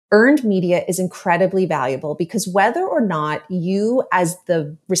earned media is incredibly valuable because whether or not you as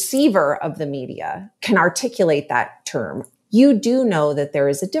the receiver of the media can articulate that term, you do know that there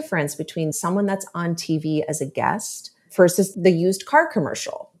is a difference between someone that's on TV as a guest versus the used car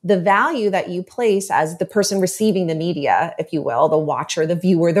commercial. The value that you place as the person receiving the media, if you will, the watcher, the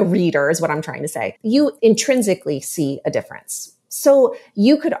viewer, the reader is what I'm trying to say. You intrinsically see a difference. So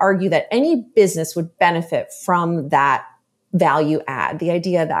you could argue that any business would benefit from that value add. The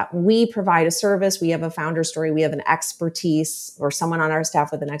idea that we provide a service, we have a founder story, we have an expertise or someone on our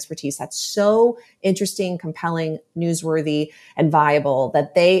staff with an expertise that's so interesting, compelling, newsworthy, and viable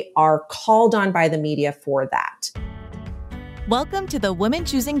that they are called on by the media for that. Welcome to the Women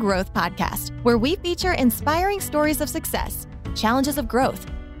Choosing Growth podcast, where we feature inspiring stories of success, challenges of growth,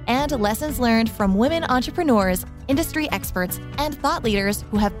 and lessons learned from women entrepreneurs, industry experts, and thought leaders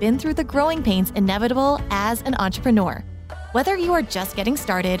who have been through the growing pains inevitable as an entrepreneur. Whether you are just getting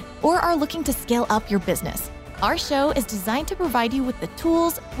started or are looking to scale up your business, our show is designed to provide you with the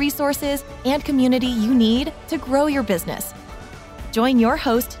tools, resources, and community you need to grow your business. Join your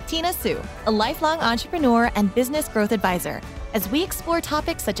host, Tina Sue, a lifelong entrepreneur and business growth advisor, as we explore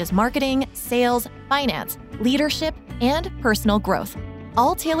topics such as marketing, sales, finance, leadership, and personal growth,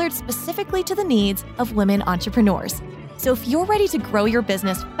 all tailored specifically to the needs of women entrepreneurs. So if you're ready to grow your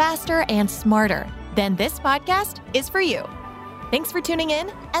business faster and smarter, then this podcast is for you. Thanks for tuning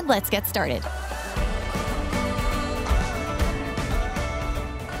in, and let's get started.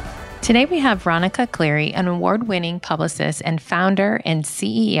 Today we have Ronica Cleary, an award-winning publicist and founder and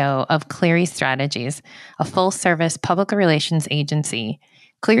CEO of Cleary Strategies, a full-service public relations agency.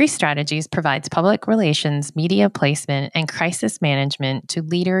 Cleary Strategies provides public relations, media placement, and crisis management to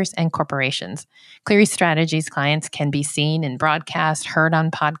leaders and corporations. Cleary Strategies clients can be seen in broadcast, heard on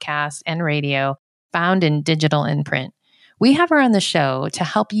podcasts and radio, found in digital and print. We have her on the show to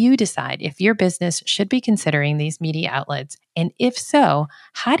help you decide if your business should be considering these media outlets, and if so,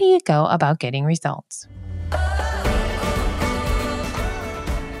 how do you go about getting results?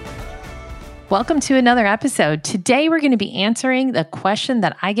 Welcome to another episode. Today, we're going to be answering the question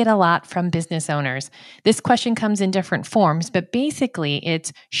that I get a lot from business owners. This question comes in different forms, but basically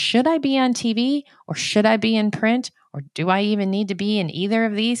it's, should I be on TV or should I be in print? Or do I even need to be in either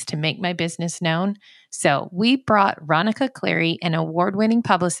of these to make my business known? So we brought Ronica Cleary, an award-winning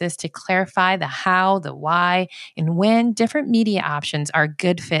publicist, to clarify the how, the why, and when different media options are a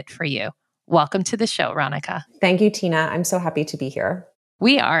good fit for you. Welcome to the show, Ronica. Thank you, Tina. I'm so happy to be here.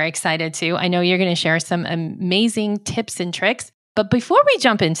 We are excited too. I know you're going to share some amazing tips and tricks. But before we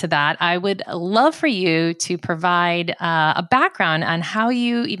jump into that, I would love for you to provide a background on how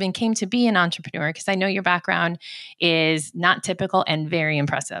you even came to be an entrepreneur, because I know your background is not typical and very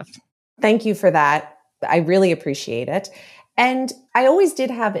impressive. Thank you for that. I really appreciate it. And I always did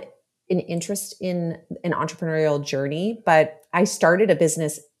have an interest in an entrepreneurial journey, but I started a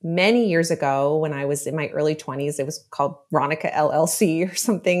business many years ago when I was in my early 20s. It was called Ronica LLC or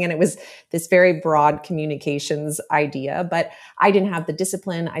something. And it was this very broad communications idea, but I didn't have the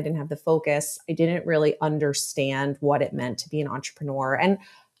discipline. I didn't have the focus. I didn't really understand what it meant to be an entrepreneur. And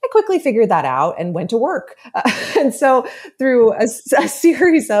I quickly figured that out and went to work. And so through a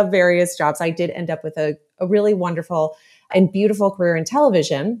series of various jobs, I did end up with a really wonderful and beautiful career in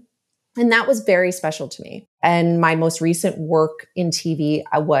television. And that was very special to me. And my most recent work in TV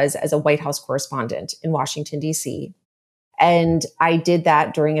was as a White House correspondent in Washington, D.C. And I did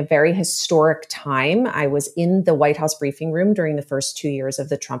that during a very historic time. I was in the White House briefing room during the first 2 years of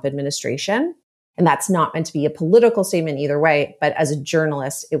the Trump administration. And that's not meant to be a political statement either way. But as a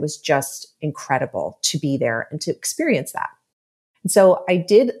journalist, it was just incredible to be there and to experience that. And so I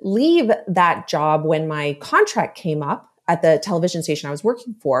did leave that job when my contract came up at the television station I was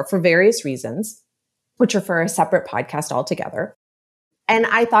working for various reasons, which are for a separate podcast altogether. And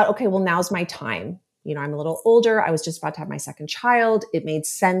I thought, okay, well, now's my time. You know, I'm a little older. I was just about to have my second child. It made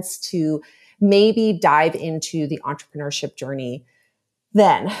sense to maybe dive into the entrepreneurship journey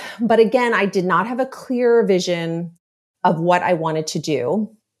then. But again, I did not have a clear vision of what I wanted to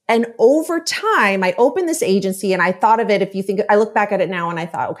do. And over time, I opened this agency and I thought of it, if you think, I look back at it now and I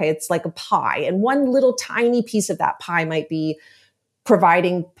thought, okay, it's like a pie. And one little tiny piece of that pie might be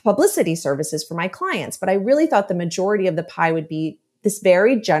providing publicity services for my clients. But I really thought the majority of the pie would be this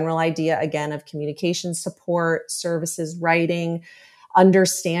very general idea, again, of communication support, services, writing,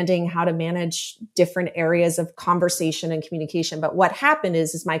 understanding how to manage different areas of conversation and communication. But what happened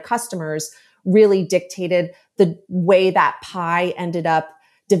is my customers really dictated the way that pie ended up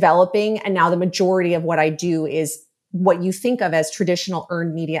developing. And now the majority of what I do is what you think of as traditional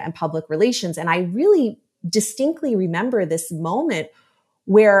earned media and public relations. And I really distinctly remember this moment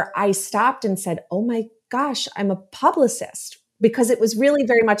where I stopped and said, oh my gosh, I'm a publicist, because it was really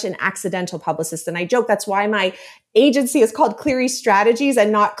very much an accidental publicist. And I joke that's why my agency is called Cleary Strategies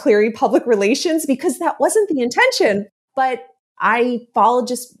and not Cleary Public Relations, because that wasn't the intention. But I followed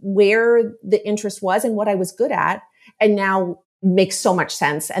just where the interest was and what I was good at. And now makes so much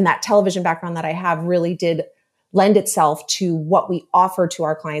sense. And that television background that I have really did lend itself to what we offer to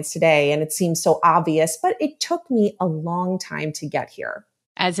our clients today. And it seems so obvious, but it took me a long time to get here.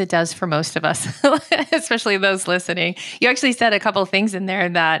 As it does for most of us, especially those listening. You actually said a couple of things in there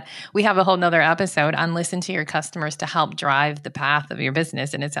that we have a whole nother episode on listen to your customers to help drive the path of your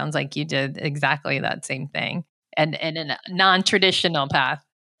business. And it sounds like you did exactly that same thing and in a non-traditional path.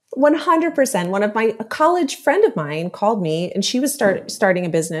 100%. A college friend of mine called me and she was starting a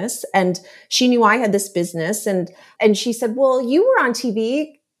business and she knew I had this business and she said, well, you were on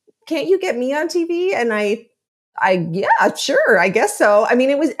TV. Can't you get me on TV? And yeah, sure. I guess so.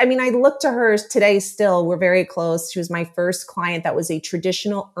 I look to her today still. We're very close. She was my first client that was a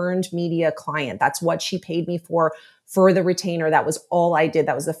traditional earned media client. That's what she paid me for the retainer. That was all I did.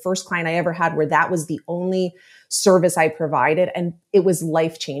 That was the first client I ever had where that was the only service I provided. And it was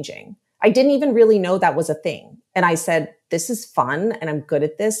life-changing. I didn't even really know that was a thing. And I said, this is fun and I'm good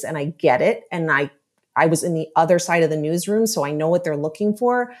at this and I get it. And I was in the other side of the newsroom, so I know what they're looking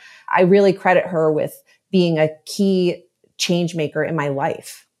for. I really credit her with being a key change maker in my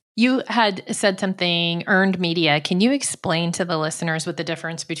life. You had said something, earned media. Can you explain to the listeners what the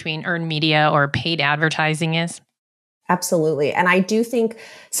difference between earned media or paid advertising is? Absolutely. And I do think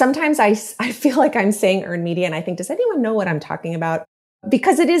sometimes I feel like I'm saying earned media and I think, does anyone know what I'm talking about?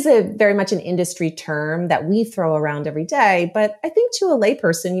 Because it is very much an industry term that we throw around every day. But I think to a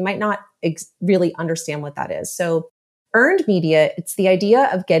layperson, you might not really understand what that is. So earned media, it's the idea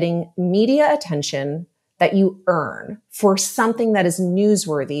of getting media attention that you earn for something that is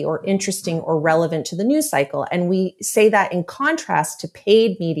newsworthy or interesting or relevant to the news cycle. And we say that in contrast to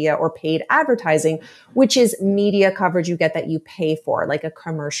paid media or paid advertising, which is media coverage you get that you pay for, like a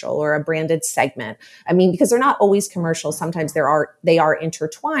commercial or a branded segment. Because they're not always commercials. Sometimes they are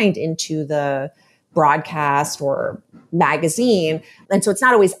intertwined into the broadcast or magazine. And so it's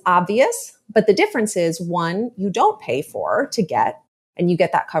not always obvious, but the difference is one, you don't pay for to get, and you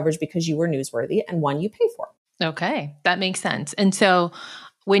get that coverage because you were newsworthy, and one you pay for. Okay, that makes sense. And so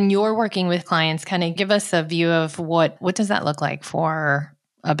when you're working with clients, kind of give us a view of what does that look like for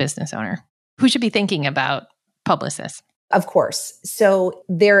a business owner? Who should be thinking about publicists? Of course. So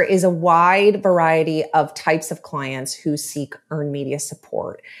there is a wide variety of types of clients who seek earned media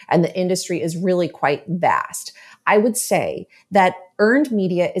support, and the industry is really quite vast. I would say that earned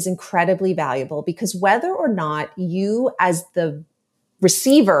media is incredibly valuable because whether or not you as the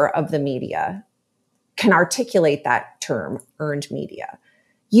receiver of the media can articulate that term, earned media,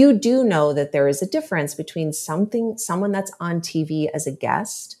 you do know that there is a difference between someone that's on TV as a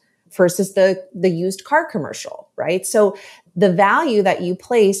guest versus the used car commercial, right? So the value that you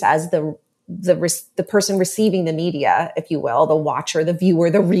place as the person receiving the media, if you will, the watcher, the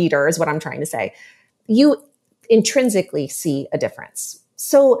viewer, the reader is what I'm trying to say, you intrinsically see a difference.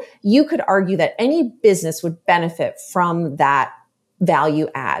 So you could argue that any business would benefit from that value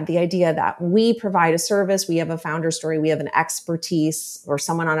add, the idea that we provide a service, we have a founder story, we have an expertise or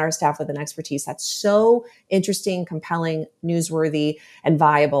someone on our staff with an expertise that's so interesting, compelling, newsworthy, and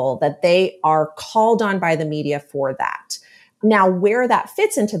viable that they are called on by the media for that. Now, where that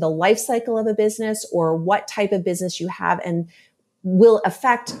fits into the life cycle of a business or what type of business you have and will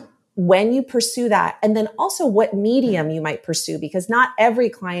affect when you pursue that, and then also what medium you might pursue, because not every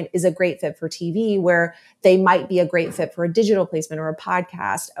client is a great fit for TV, where they might be a great fit for a digital placement or a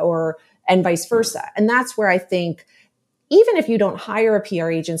podcast and vice versa. And that's where I think, even if you don't hire a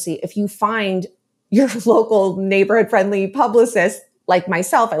PR agency, if you find your local neighborhood friendly publicist like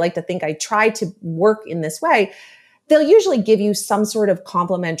myself, I like to think I try to work in this way, they'll usually give you some sort of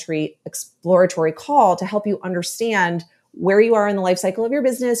complimentary exploratory call to help you understand where you are in the life cycle of your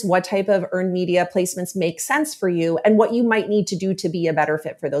business, what type of earned media placements make sense for you, and what you might need to do to be a better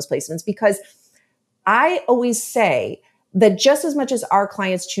fit for those placements. Because I always say that just as much as our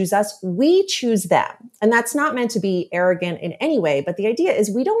clients choose us, we choose them. And that's not meant to be arrogant in any way. But the idea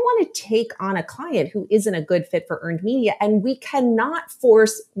is we don't want to take on a client who isn't a good fit for earned media. And we cannot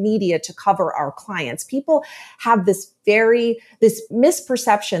force media to cover our clients. People have this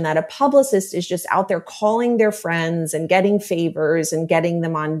misperception that a publicist is just out there calling their friends and getting favors and getting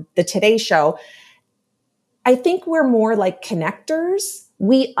them on the Today Show. I think we're more like connectors.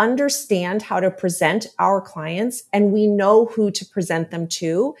 We understand how to present our clients and we know who to present them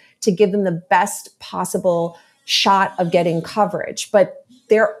to give them the best possible shot of getting coverage. But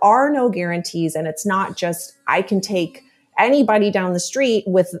there are no guarantees. And it's not just, I can take anybody down the street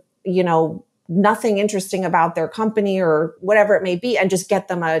with, nothing interesting about their company or whatever it may be and just get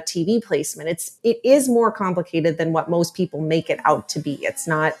them a TV placement. It is more complicated than what most people make it out to be. It's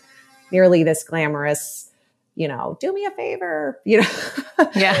not nearly this glamorous, do me a favor, Yeah.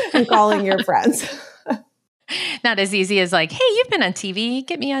 and calling your friends. Not as easy as like, hey, you've been on TV.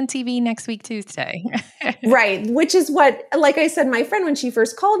 Get me on TV next week, Tuesday. Right. Which is what, like I said, my friend, when she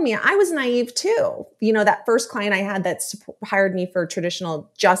first called me, I was naive too. That first client I had that hired me for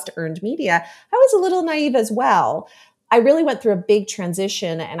traditional just earned media, I was a little naive as well. I really went through a big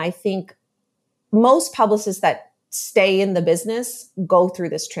transition. And I think most publicists that stay in the business go through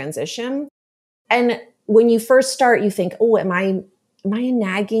this transition. And when you first start, you think, oh, am I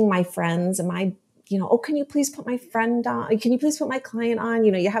nagging my friends? Am I, oh, can you please put my friend on? Can you please put my client on?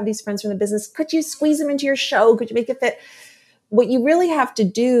 You have these friends from the business. Could you squeeze them into your show? Could you make it fit? What you really have to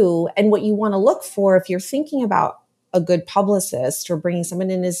do and what you want to look for if you're thinking about a good publicist or bringing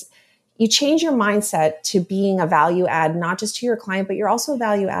someone in is you change your mindset to being a value add, not just to your client, but you're also a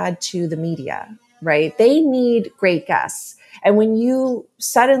value add to the media, right? They need great guests. And when you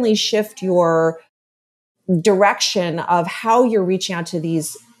suddenly shift your direction of how you're reaching out to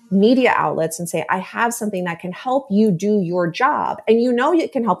these media outlets and say, I have something that can help you do your job. And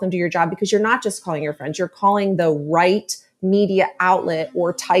it can help them do your job because you're not just calling your friends, you're calling the right media outlet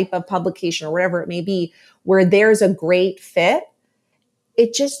or type of publication or whatever it may be, where there's a great fit.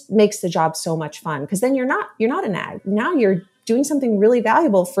 It just makes the job so much fun because then you're not a nag. Now you're doing something really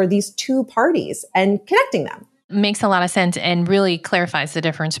valuable for these two parties and connecting them. Makes a lot of sense and really clarifies the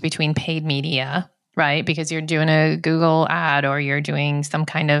difference between paid media, right? Because you're doing a Google ad or you're doing some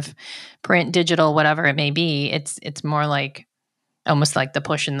kind of print, digital, whatever it may be. It's more like almost like the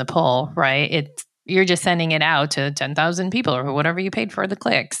push and the pull, right? You're just sending it out to 10,000 people or whatever you paid for the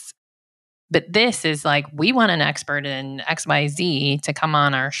clicks. But this is like, we want an expert in XYZ to come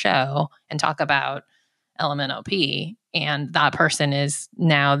on our show and talk about LMNOP. And that person is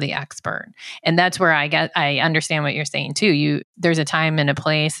now the expert. And that's where I understand what you're saying too. There's a time and a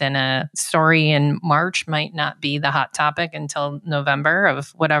place, and a story in March might not be the hot topic until November of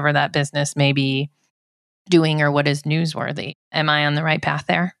whatever that business may be doing or what is newsworthy. Am I on the right path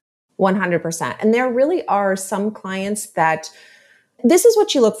there? 100%. And there really are some clients that this is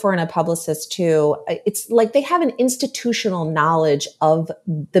what you look for in a publicist too. It's like they have an institutional knowledge of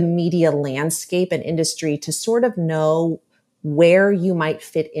the media landscape and industry to sort of know where you might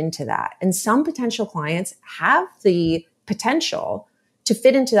fit into that. And some potential clients have the potential to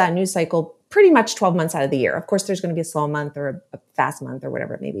fit into that news cycle pretty much 12 months out of the year. Of course, there's going to be a slow month or a fast month or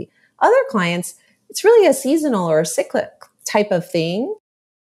whatever it may be. Other clients, it's really a seasonal or a cyclic type of thing.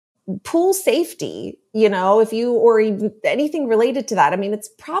 Pool safety, if you, or even anything related to that. I mean, it's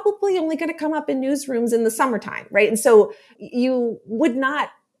probably only going to come up in newsrooms in the summertime, right? And so you would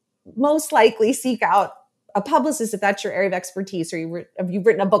not most likely seek out a publicist if that's your area of expertise, or you've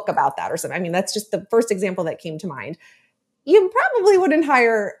written a book about that or something. I mean, that's just the first example that came to mind. You probably wouldn't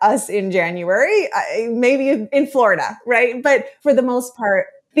hire us in January, maybe in Florida, right? But for the most part,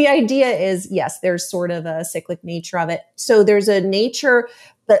 the idea is, yes, there's sort of a cyclic nature of it. So there's a nature,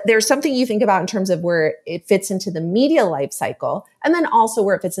 but there's something you think about in terms of where it fits into the media life cycle, and then also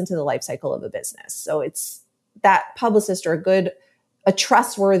where it fits into the life cycle of a business. So it's that publicist or a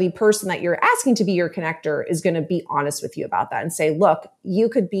trustworthy person that you're asking to be your connector is going to be honest with you about that and say, look, you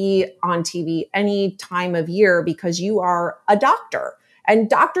could be on TV any time of year because you are a doctor. And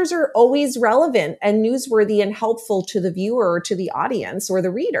doctors are always relevant and newsworthy and helpful to the viewer or to the audience or the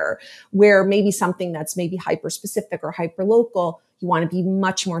reader, where maybe something that's maybe hyper-specific or hyper-local, you want to be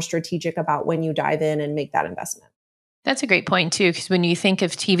much more strategic about when you dive in and make that investment. That's a great point too, because when you think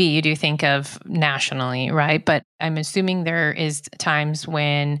of TV, you do think of nationally, right? But I'm assuming there is times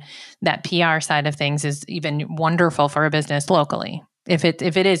when that PR side of things is even wonderful for a business locally. If it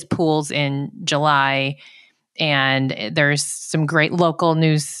is pools in July, and there's some great local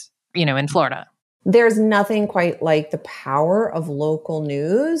news, in Florida. There's nothing quite like the power of local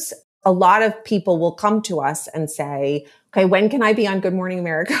news. A lot of people will come to us and say, okay, when can I be on Good Morning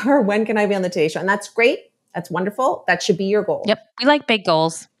America? Or when can I be on the Today Show? And that's great. That's wonderful. That should be your goal. Yep. We like big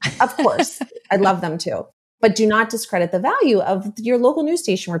goals. Of course. I love them too. But do not discredit the value of your local news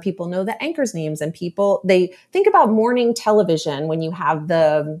station where people know the anchors' names and they think about morning television when you have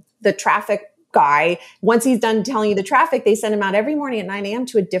the traffic guy. Once he's done telling you the traffic, they send him out every morning at 9 a.m.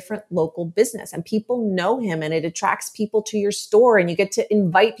 to a different local business, and people know him, and it attracts people to your store, and you get to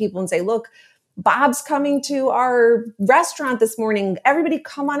invite people and say, look, Bob's coming to our restaurant this morning. Everybody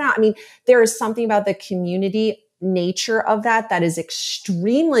come on out. I mean, there is something about the community nature of that is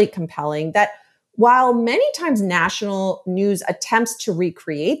extremely compelling, that while many times national news attempts to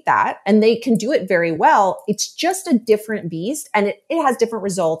recreate that, and they can do it very well, it's just a different beast, and it has different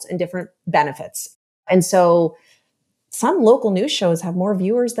results and different benefits. And so some local news shows have more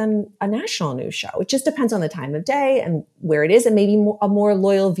viewers than a national news show. It just depends on the time of day and where it is, and maybe a more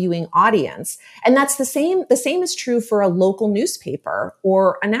loyal viewing audience. And that's the same. The same is true for a local newspaper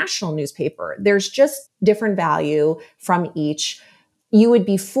or a national newspaper. There's just different value from each. You would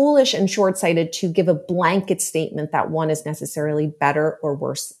be foolish and short-sighted to give a blanket statement that one is necessarily better or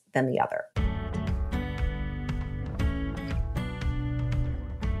worse than the other.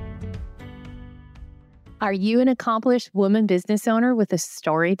 Are you an accomplished woman business owner with a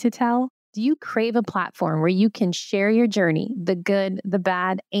story to tell? Do you crave a platform where you can share your journey, the good, the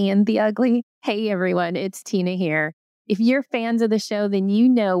bad, and the ugly? Hey everyone, it's Tina here. If you're fans of the show, then you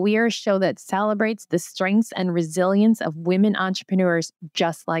know we are a show that celebrates the strengths and resilience of women entrepreneurs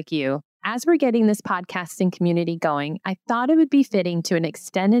just like you. As we're getting this podcasting community going, I thought it would be fitting to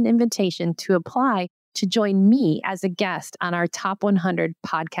extend an invitation to apply to join me as a guest on our Top 100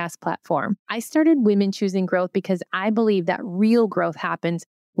 podcast platform. I started Women Choosing Growth because I believe that real growth happens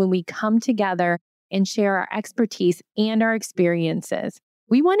when we come together and share our expertise and our experiences.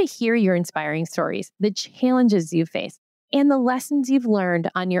 We want to hear your inspiring stories, the challenges you face, and the lessons you've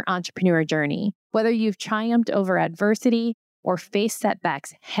learned on your entrepreneur journey. Whether you've triumphed over adversity or faced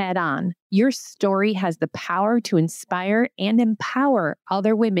setbacks head on, your story has the power to inspire and empower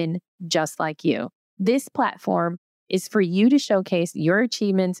other women just like you. This platform is for you to showcase your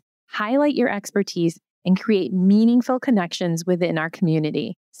achievements, highlight your expertise, and create meaningful connections within our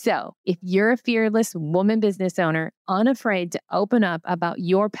community. So, if you're a fearless woman business owner, unafraid to open up about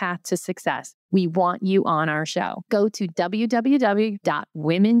your path to success, we want you on our show. Go to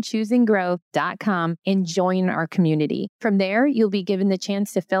www.womenchoosinggrowth.com and join our community. From there, you'll be given the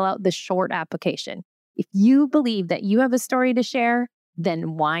chance to fill out the short application. If you believe that you have a story to share,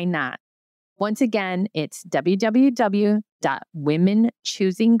 then why not? Once again, it's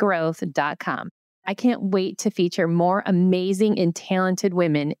www.womenchoosinggrowth.com. I can't wait to feature more amazing and talented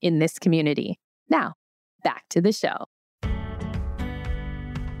women in this community. Now, back to the show.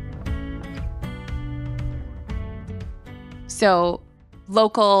 So,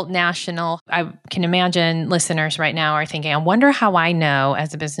 local, national, I can imagine listeners right now are thinking, I wonder how I know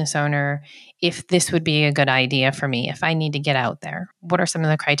as a business owner if this would be a good idea for me, if I need to get out there. What are some of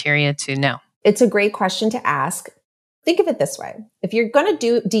the criteria to know? It's a great question to ask. Think of it this way. If you're going to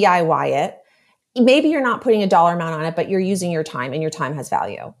do DIY it, maybe you're not putting a dollar amount on it, but you're using your time, and your time has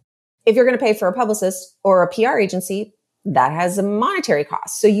value. If you're going to pay for a publicist or a PR agency, that has a monetary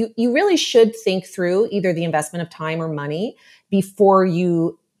cost. So you really should think through either the investment of time or money before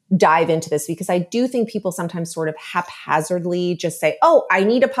you dive into this, because I do think people sometimes sort of haphazardly just say, oh, I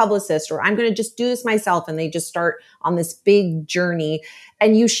need a publicist, or I'm going to just do this myself. And they just start on this big journey,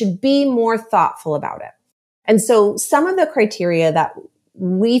 and you should be more thoughtful about it. And so some of the criteria that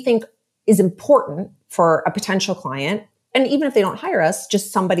we think is important for a potential client, and even if they don't hire us,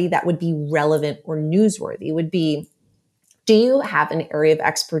 just somebody that would be relevant or newsworthy, would be, do you have an area of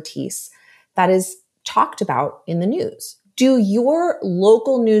expertise that is talked about in the news? Do your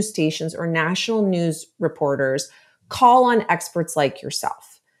local news stations or national news reporters call on experts like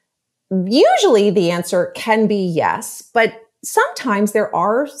yourself? Usually the answer can be yes, but sometimes there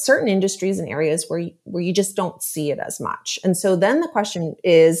are certain industries and areas where you just don't see it as much. And so then the question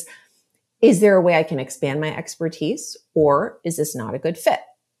is there a way I can expand my expertise, or is this not a good fit?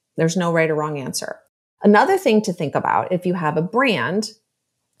 There's no right or wrong answer. Another thing to think about, if you have a brand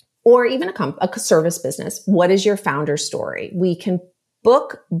or even a service business, what is your founder story? We can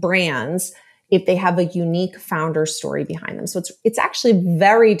book brands if they have a unique founder story behind them. So it's actually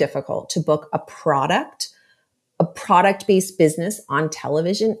very difficult to book a product-based business on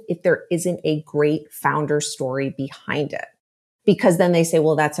television if there isn't a great founder story behind it. Because then they say,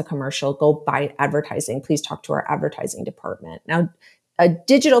 well, that's a commercial. Go buy advertising. Please talk to our advertising department. Now, a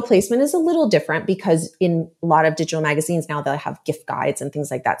digital placement is a little different because in a lot of digital magazines now they'll have gift guides and things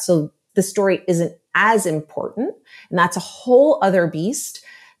like that. So the story isn't as important. And that's a whole other beast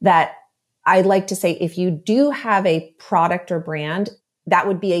that I'd like to say, if you do have a product or brand, that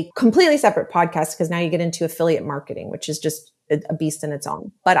would be a completely separate podcast, because now you get into affiliate marketing, which is just a beast in its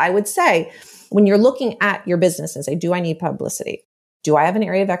own. But I would say when you're looking at your business and say, do I need publicity? Do I have an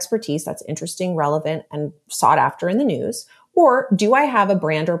area of expertise that's interesting, relevant, and sought after in the news? Or do I have a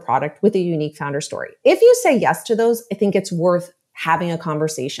brand or product with a unique founder story? If you say yes to those, I think it's worth having a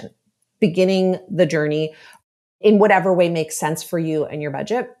conversation, beginning the journey in whatever way makes sense for you and your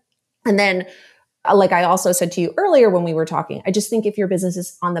budget. And then Like I also said to you earlier when we were talking, I just think if your business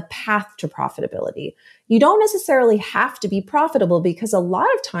is on the path to profitability, you don't necessarily have to be profitable, because a lot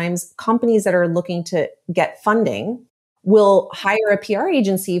of times companies that are looking to get funding will hire a PR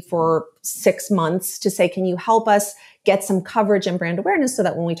agency for 6 months to say, can you help us get some coverage and brand awareness so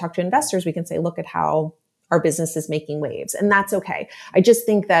that when we talk to investors, we can say, look at how our business is making waves. And that's okay. I just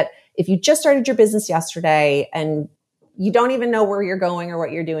think that if you just started your business yesterday and you don't even know where you're going or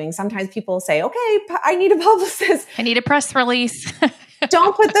what you're doing, sometimes people say, okay, I need a publicist. I need a press release.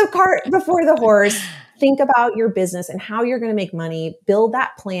 Don't put the cart before the horse. Think about your business and how you're going to make money. Build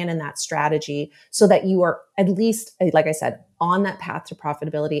that plan and that strategy so that you are at least, like I said, on that path to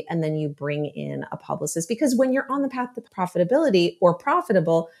profitability. And then you bring in a publicist, because when you're on the path to profitability or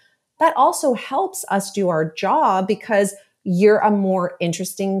profitable, that also helps us do our job, because you're a more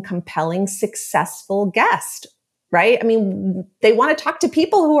interesting, compelling, successful guest, right? I mean, they want to talk to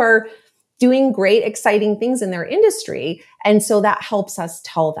people who are doing great, exciting things in their industry. And so that helps us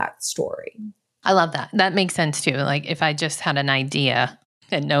tell that story. I love that. That makes sense too. Like if I just had an idea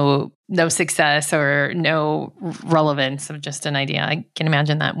and no success or no relevance of just an idea, I can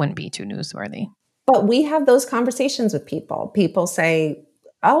imagine that wouldn't be too newsworthy. But we have those conversations with people. People say,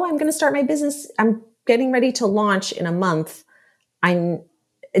 oh, I'm going to start my business. I'm getting ready to launch in a month.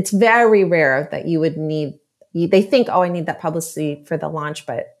 It's very rare that you would need, they think, oh, I need that publicity for the launch.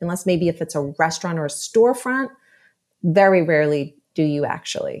 But unless maybe if it's a restaurant or a storefront, very rarely do you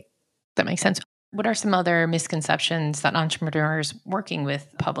actually. That makes sense. What are some other misconceptions that entrepreneurs working with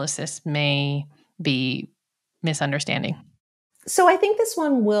publicists may be misunderstanding? So I think this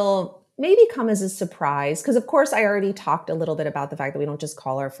one will maybe come as a surprise, because of course I already talked a little bit about the fact that we don't just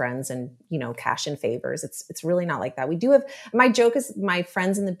call our friends and, cash in favors. It's really not like that. We do have, my joke is my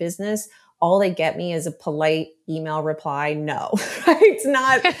friends in the business, all they get me is a polite email reply. No,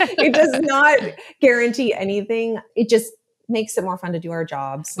 it does not guarantee anything. It just makes it more fun to do our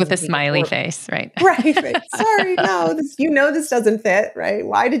jobs. With a smiley face, right? Right. Sorry, no, this doesn't fit, right?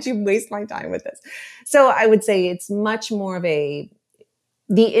 Why did you waste my time with this? So I would say it's much more of the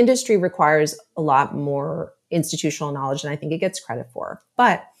industry requires a lot more institutional knowledge than I think it gets credit for.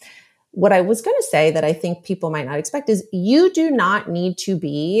 But what I was going to say that I think people might not expect is you do not need to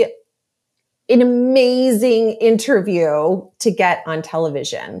be an amazing interview to get on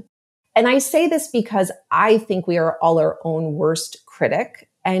television. And I say this because I think we are all our own worst critic.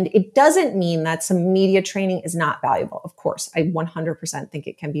 And it doesn't mean that some media training is not valuable. Of course, I 100% think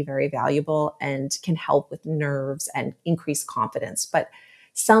it can be very valuable and can help with nerves and increase confidence. But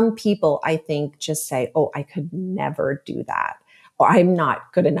some people, I think, just say, oh, I could never do that, or I'm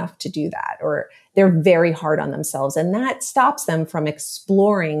not good enough to do that, or they're very hard on themselves. And that stops them from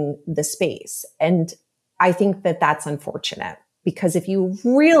exploring the space. And I think that that's unfortunate. Because if you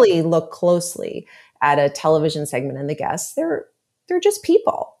really look closely at a television segment and the guests, they're just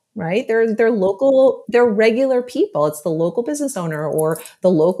people, right? They're local, they're regular people. It's the local business owner or the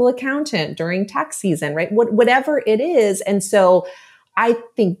local accountant during tax season, right? Whatever it is. And so I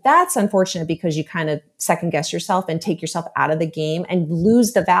think that's unfortunate, because you kind of second guess yourself and take yourself out of the game and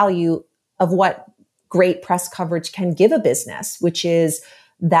lose the value of what great press coverage can give a business, which is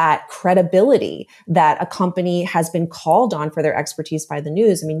that credibility that a company has been called on for their expertise by the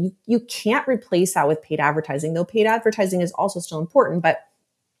news. I mean, you can't replace that with paid advertising, though paid advertising is also still important. But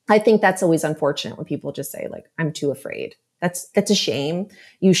I think that's always unfortunate when people just say, like, I'm too afraid. That's a shame.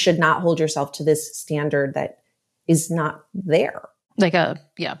 You should not hold yourself to this standard that is not there. Like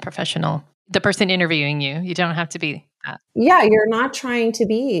professional. The person interviewing you don't have to be that. Yeah, you're not trying to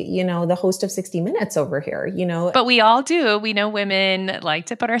be, the host of 60 Minutes over here, But we all do. We know women like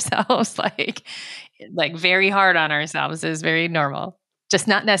to put ourselves like very hard on ourselves is very normal. Just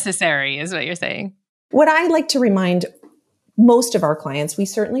not necessary is what you're saying. What I like to remind most of our clients, we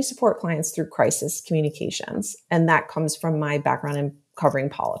certainly support clients through crisis communications. And that comes from my background in covering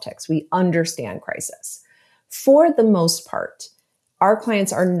politics. We understand crisis. For the most part, our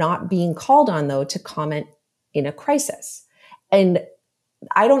clients are not being called on, though, to comment in a crisis. And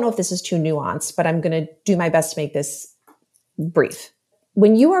I don't know if this is too nuanced, but I'm going to do my best to make this brief.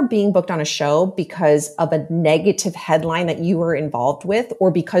 When you are being booked on a show because of a negative headline that you were involved with,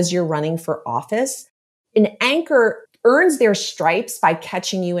 or because you're running for office, an anchor earns their stripes by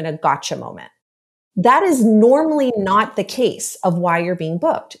catching you in a gotcha moment. That is normally not the case of why you're being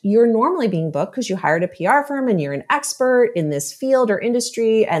booked. You're normally being booked because you hired a PR firm and you're an expert in this field or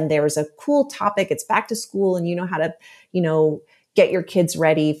industry, and there's a cool topic. It's back to school and you know how to, get your kids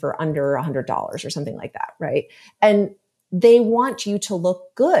ready for under $100 or something like that, right? And they want you to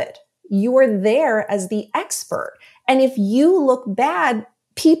look good. You are there as the expert. And if you look bad,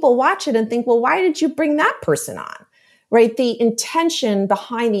 people watch it and think, well, why did you bring that person on? Right? The intention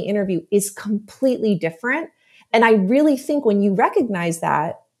behind the interview is completely different. And I really think when you recognize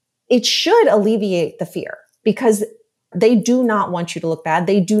that, it should alleviate the fear, because they do not want you to look bad.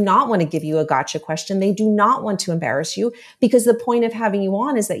 They do not want to give you a gotcha question. They do not want to embarrass you, because the point of having you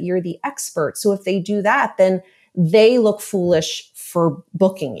on is that you're the expert. So if they do that, then they look foolish for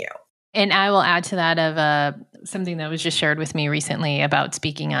booking you. And I will add to that of something that was just shared with me recently about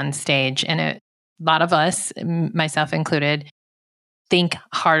speaking on stage. And a lot of us, myself included, think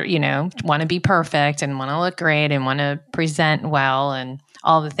hard, want to be perfect and want to look great and want to present well and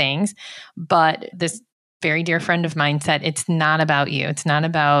all the things. But this very dear friend of mine said, it's not about you. It's not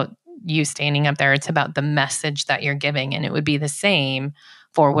about you standing up there. It's about the message that you're giving. And it would be the same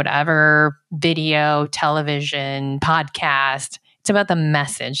for whatever video, television, podcast. It's about the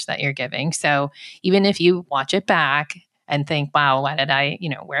message that you're giving. So even if you watch it back and think, wow, why did I,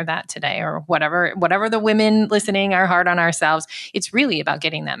 wear that today, or whatever the women listening are hard on ourselves, it's really about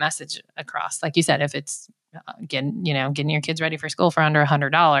getting that message across. Like you said, if it's getting your kids ready for school for under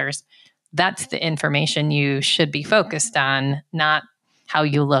 $100, that's the information you should be focused on, not how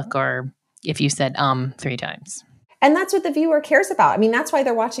you look or if you said 3 times. And that's what the viewer cares about. I mean, that's why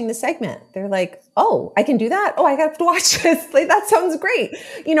they're watching the segment. They're like, oh, I can do that. Oh, I have to watch this. Like, that sounds great.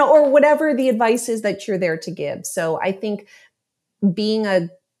 Or whatever the advice is that you're there to give. So I think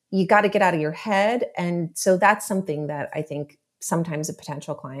you got to get out of your head. And so that's something that I think sometimes a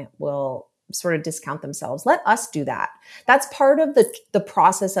potential client will sort of discount themselves. Let us do that. That's part of the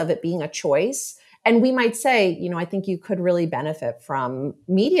process of it being a choice. And we might say, I think you could really benefit from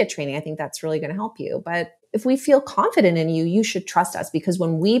media training. I think that's really going to help you. But if we feel confident in you, you should trust us, because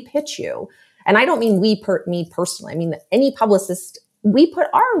when we pitch you, and I don't mean me personally, I mean any publicist, we put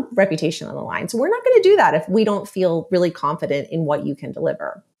our reputation on the line. So we're not going to do that if we don't feel really confident in what you can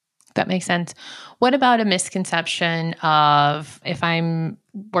deliver. That makes sense. What about a misconception of, if I'm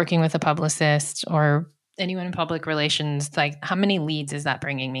working with a publicist or anyone in public relations, like how many leads is that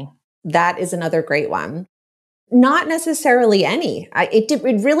bringing me? That is another great one. Not necessarily any. It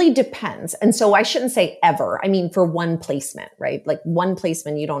really depends. And so I shouldn't say ever. I mean, for one placement, right? Like one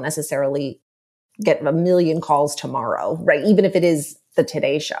placement, you don't necessarily get a million calls tomorrow, right? Even if it is the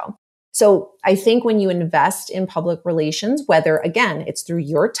Today Show. So I think when you invest in public relations, whether, again, it's through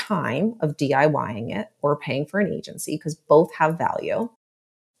your time of DIYing it or paying for an agency, because both have value,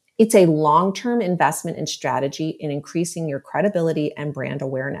 it's a long-term investment in strategy in increasing your credibility and brand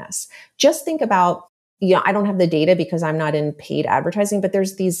awareness. Just think about, I don't have the data because I'm not in paid advertising, but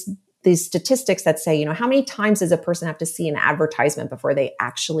there's these statistics that say, how many times does a person have to see an advertisement before they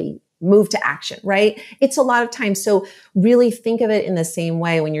actually move to action, right? It's a lot of time. So really think of it in the same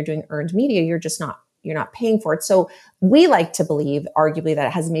way when you're doing earned media, you're not paying for it. So we like to believe, arguably, that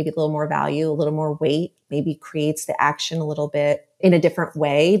it has maybe a little more value, a little more weight, maybe creates the action a little bit in a different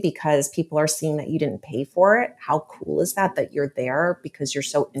way because people are seeing that you didn't pay for it. How cool is that you're there because you're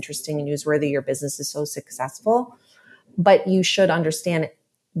so interesting and newsworthy, your business is so successful. But you should understand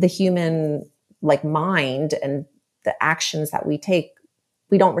the human mind and the actions that we take,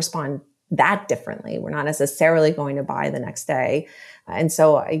 we don't respond that differently. We're not necessarily going to buy the next day. And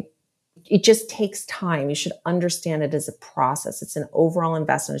so it just takes time. You should understand it as a process. It's an overall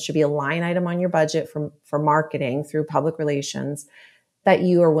investment. It should be a line item on your budget for marketing through public relations that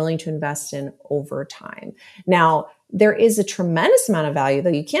you are willing to invest in over time. Now, there is a tremendous amount of value, though.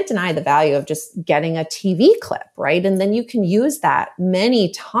 You can't deny the value of just getting a TV clip, right? And then you can use that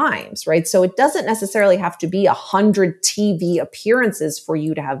many times, right? So it doesn't necessarily have to be 100 TV appearances for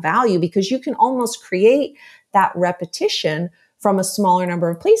you to have value, because you can almost create that repetition from a smaller number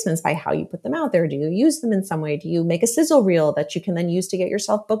of placements by how you put them out there. Do you use them in some way? Do you make a sizzle reel that you can then use to get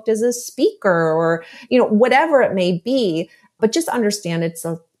yourself booked as a speaker, or, whatever it may be? But just understand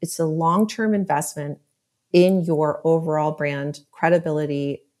it's a long-term investment in your overall brand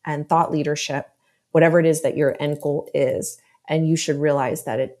credibility and thought leadership, whatever it is that your end goal is. And you should realize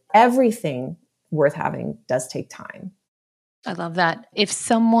that everything worth having does take time. I love that. If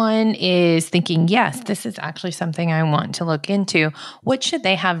someone is thinking, yes, this is actually something I want to look into, what should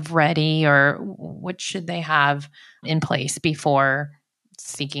they have ready, or what should they have in place before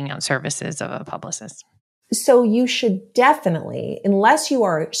seeking out services of a publicist? So you should definitely, unless you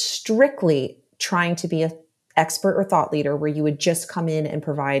are strictly trying to be an expert or thought leader where you would just come in and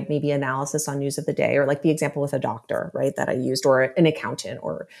provide maybe analysis on news of the day, or like the example with a doctor, right, that I used, or an accountant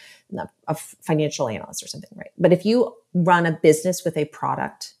or a financial analyst or something, right? But if you run a business with a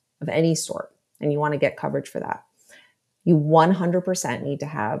product of any sort and you want to get coverage for that, you 100% need to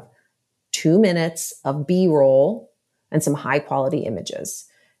have 2 minutes of B-roll and some high quality images.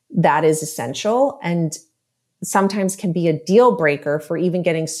 that is essential and sometimes can be a deal breaker for even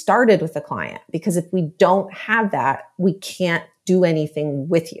getting started with a client. Because if we don't have that, we can't do anything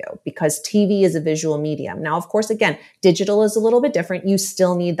with you because TV is a visual medium. Now, of course, again, digital is a little bit different. You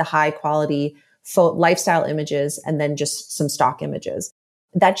still need the high quality lifestyle images and then just some stock images.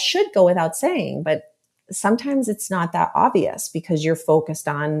 That should go without saying, but sometimes it's not that obvious because you're focused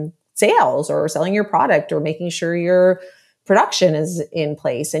on sales or selling your product or making sure your production is in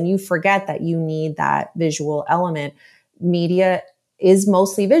place. And you forget that you need that visual element. Media is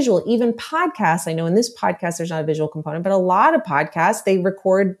mostly visual. Even podcasts, I know in this podcast, there's not a visual component, but a lot of podcasts, they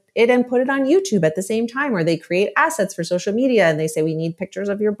record it and put it on YouTube at the same time, or they create assets for social media and they say, we need pictures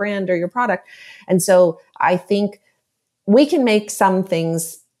of your brand or your product. And so I think we can make some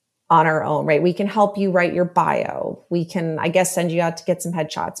things on our own, right? We can help you write your bio. We can, I guess, send you out to get some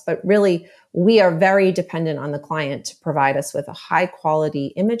headshots, but really we are very dependent on the client to provide us with a high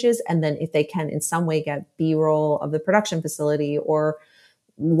quality images. And then if they can in some way get B-roll of the production facility or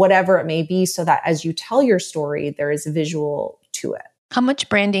whatever it may be, so that as you tell your story, there is a visual to it. How much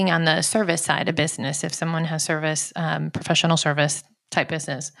branding on the service side of business, if someone has service, professional service type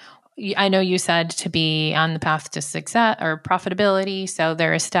business? I know you said to be on the path to success or profitability, so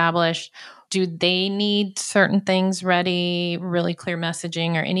they're established. Do they need certain things ready, really clear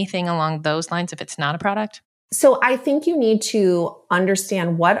messaging or anything along those lines if it's not a product? So I think you need to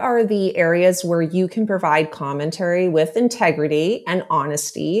understand what are the areas where you can provide commentary with integrity and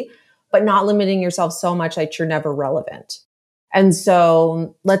honesty, but not limiting yourself so much that you're never relevant. And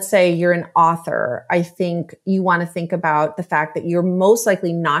so let's say you're an author. I think you want to think about the fact that you're most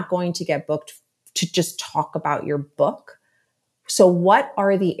likely not going to get booked to just talk about your book. So what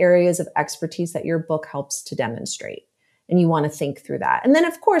are the areas of expertise that your book helps to demonstrate? And you want to think through that. And then,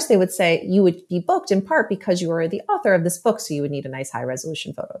 of course, they would say you would be booked in part because you are the author of this book. So you would need a nice high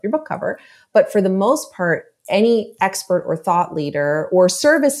resolution photo of your book cover. But for the most part, any expert or thought leader or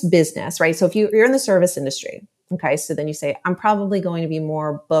service business, right? So if you're in the service industry, okay, so then you say, I'm probably going to be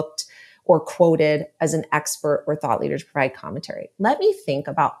more booked or quoted as an expert or thought leader to provide commentary. Let me think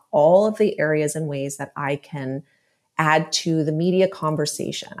about all of the areas and ways that I can add to the media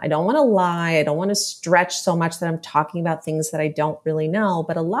conversation. I don't want to lie. I don't want to stretch so much that I'm talking about things that I don't really know.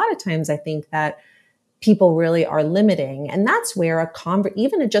 But a lot of times I think that people really are limiting. And that's where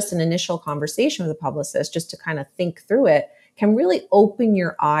even just an initial conversation with a publicist, just to kind of think through it, can really open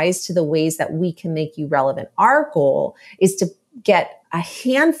your eyes to the ways that we can make you relevant. Our goal is to get a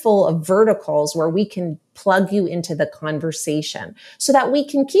handful of verticals where we can plug you into the conversation so that we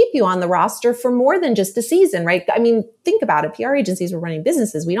can keep you on the roster for more than just a season, right? I mean, think about it. PR agencies, we're running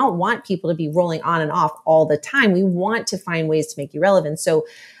businesses. We don't want people to be rolling on and off all the time. We want to find ways to make you relevant. So,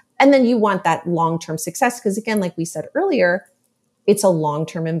 and then you want that long-term success because again, like we said earlier, it's a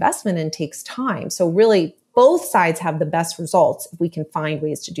long-term investment and takes time. So really, both sides have the best results if we can find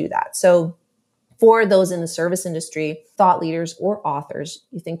ways to do that. So for those in the service industry, thought leaders or authors,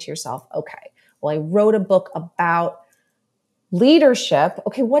 you think to yourself, okay, well, I wrote a book about leadership.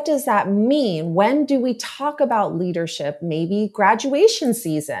 Okay, what does that mean? When do we talk about leadership? Maybe graduation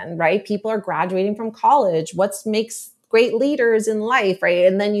season, right? People are graduating from college. What makes great leaders in life, right?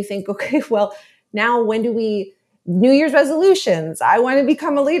 And then you think, okay, well, now when do we New Year's resolutions? I want to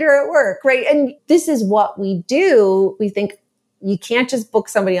become a leader at work, right? And this is what we do. We think you can't just book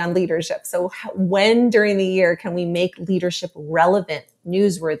somebody on leadership. So when during the year can we make leadership relevant,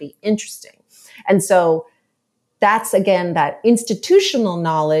 newsworthy, interesting? And so that's, again, that institutional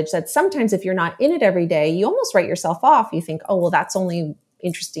knowledge that sometimes if you're not in it every day, you almost write yourself off. You think, oh, well, that's only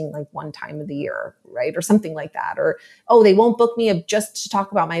interesting like one time of the year, right? Or something like that. Or, oh, they won't book me just to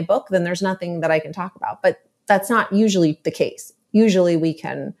talk about my book. Then there's nothing that I can talk about. But that's not usually the case. Usually we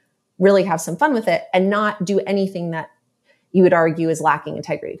can really have some fun with it and not do anything that you would argue is lacking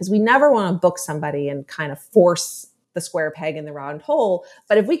integrity, because we never want to book somebody and kind of force the square peg in the round hole.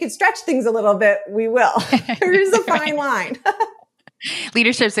 But if we could stretch things a little bit, we will. There is a fine line.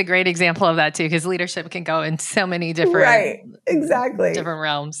 Leadership's a great example of that too, because leadership can go in so many different, different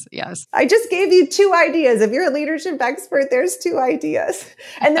realms. Yes. I just gave you 2 ideas. If you're a leadership expert, there's 2 ideas.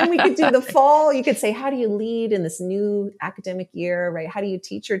 And then we could do the fall. You could say, how do you lead in this new academic year, right? How do you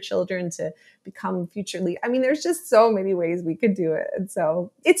teach your children to become future lead? I mean, there's just so many ways we could do it. And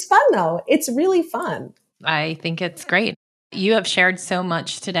so it's fun though. It's really fun. I think it's great. You have shared so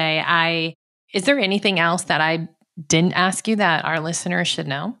much today. Is there anything else that I didn't ask you that our listeners should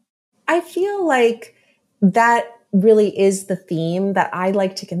know? I feel like that really is the theme that I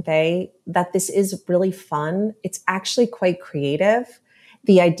like to convey, that this is really fun. It's actually quite creative.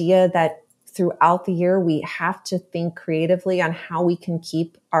 The idea that throughout the year, we have to think creatively on how we can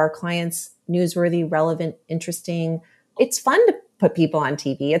keep our clients newsworthy, relevant, interesting. It's fun to put people on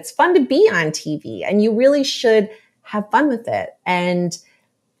TV. It's fun to be on TV, and you really should have fun with it. And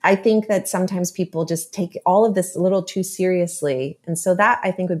I think that sometimes people just take all of this a little too seriously. And so that,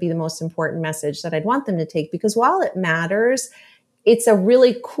 I think, would be the most important message that I'd want them to take, because while it matters, it's a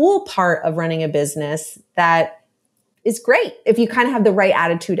really cool part of running a business that is great if you kind of have the right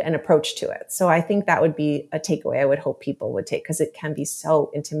attitude and approach to it. So I think that would be a takeaway I would hope people would take, because it can be so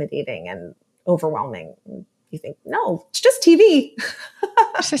intimidating and overwhelming. You think, no, it's just TV.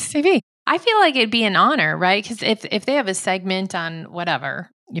 It's just TV. I feel like it'd be an honor, right? Because if they have a segment on whatever,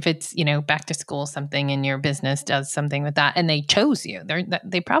 if it's, back to school something and your business does something with that and they chose you,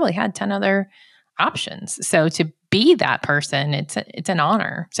 they probably had 10 other options. So to be that person, it's an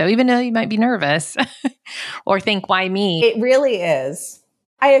honor. So even though you might be nervous or think, why me? It really is.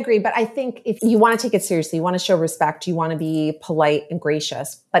 I agree. But I think if you want to take it seriously, you want to show respect, you want to be polite and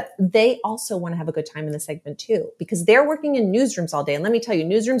gracious, but they also want to have a good time in the segment too, because they're working in newsrooms all day. And let me tell you,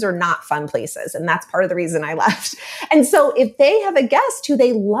 newsrooms are not fun places. And that's part of the reason I left. And so if they have a guest who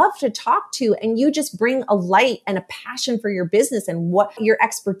they love to talk to, and you just bring a light and a passion for your business and what your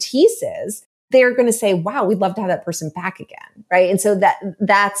expertise is, they're going to say, wow, we'd love to have that person back again. Right. And so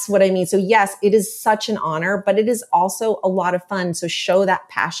that's what I mean. So yes, it is such an honor, but it is also a lot of fun. So show that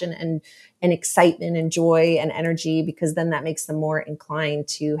passion and excitement and joy and energy, because then that makes them more inclined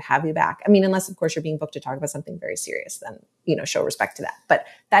to have you back. I mean, unless of course you're being booked to talk about something very serious, then, show respect to that, but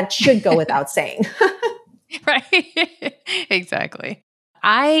that should go without saying. Right. Exactly.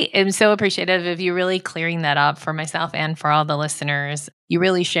 I am so appreciative of you really clearing that up for myself and for all the listeners. You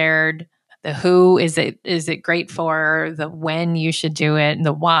really shared the who, is it great for, the when you should do it,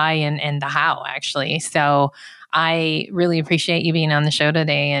 the why, and the how, actually. So I really appreciate you being on the show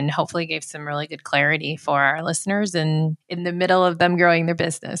today, and hopefully gave some really good clarity for our listeners and in the middle of them growing their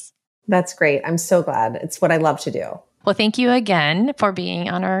business. That's great. I'm so glad. It's what I love to do. Well, thank you again for being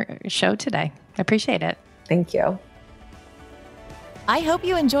on our show today. I appreciate it. Thank you. I hope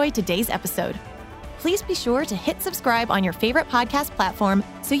you enjoyed today's episode. Please be sure to hit subscribe on your favorite podcast platform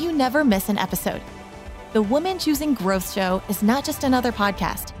so you never miss an episode. The Women Choosing Growth Show is not just another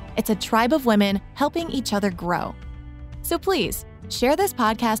podcast. It's a tribe of women helping each other grow. So please share this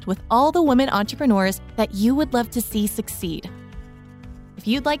podcast with all the women entrepreneurs that you would love to see succeed. If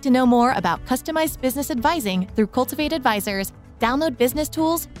you'd like to know more about customized business advising through Cultivate Advisors, download business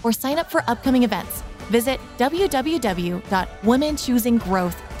tools, or sign up for upcoming events, visit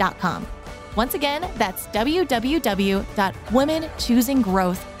www.womenchoosinggrowth.com. Once again, that's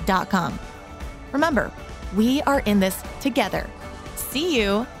www.womenchoosinggrowth.com. Remember, we are in this together. See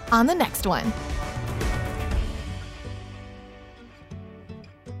you on the next one.